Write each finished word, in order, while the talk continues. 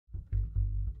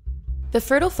The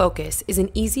FertilFocus is an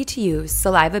easy-to-use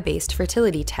saliva-based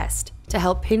fertility test to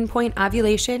help pinpoint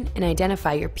ovulation and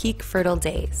identify your peak fertile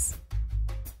days.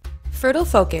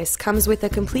 FertilFocus comes with a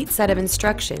complete set of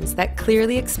instructions that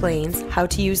clearly explains how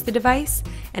to use the device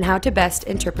and how to best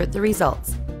interpret the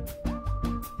results.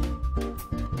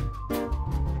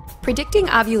 Predicting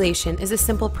ovulation is a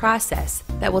simple process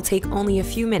that will take only a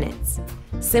few minutes.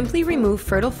 Simply remove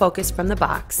FertilFocus from the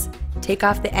box, take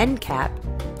off the end cap,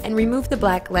 and remove the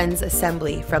black lens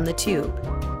assembly from the tube.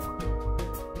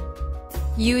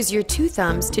 Use your two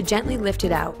thumbs to gently lift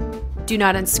it out. Do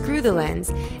not unscrew the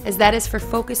lens, as that is for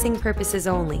focusing purposes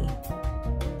only.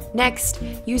 Next,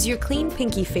 use your clean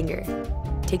pinky finger.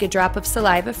 Take a drop of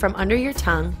saliva from under your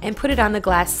tongue and put it on the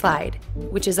glass slide,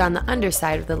 which is on the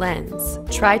underside of the lens.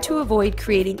 Try to avoid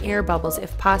creating air bubbles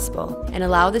if possible, and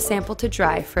allow the sample to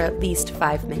dry for at least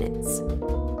 5 minutes.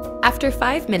 After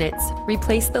 5 minutes,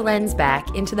 replace the lens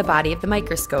back into the body of the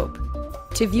microscope.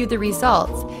 To view the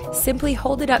results, simply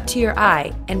hold it up to your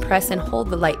eye and press and hold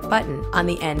the light button on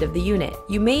the end of the unit.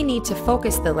 You may need to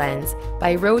focus the lens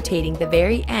by rotating the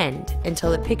very end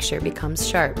until the picture becomes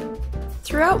sharp.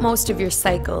 Throughout most of your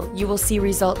cycle, you will see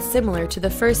results similar to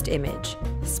the first image,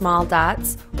 small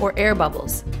dots or air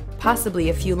bubbles, possibly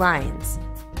a few lines.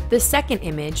 The second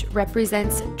image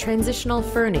represents transitional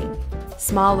ferning,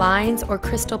 small lines or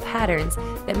crystal patterns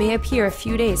that may appear a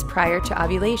few days prior to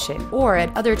ovulation or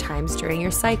at other times during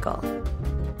your cycle.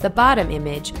 The bottom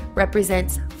image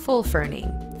represents full ferning,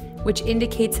 which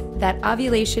indicates that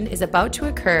ovulation is about to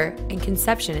occur and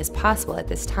conception is possible at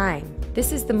this time.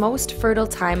 This is the most fertile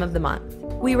time of the month.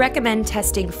 We recommend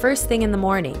testing first thing in the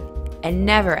morning and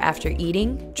never after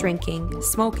eating, drinking,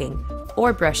 smoking,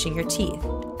 or brushing your teeth,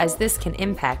 as this can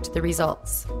impact the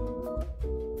results.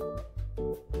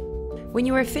 When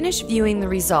you are finished viewing the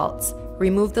results,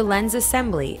 remove the lens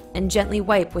assembly and gently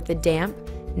wipe with a damp,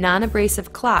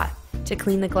 non-abrasive cloth to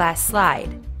clean the glass slide.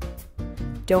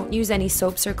 Don't use any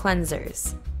soaps or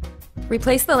cleansers.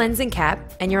 Replace the lens and cap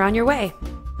and you're on your way.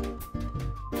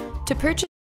 To purchase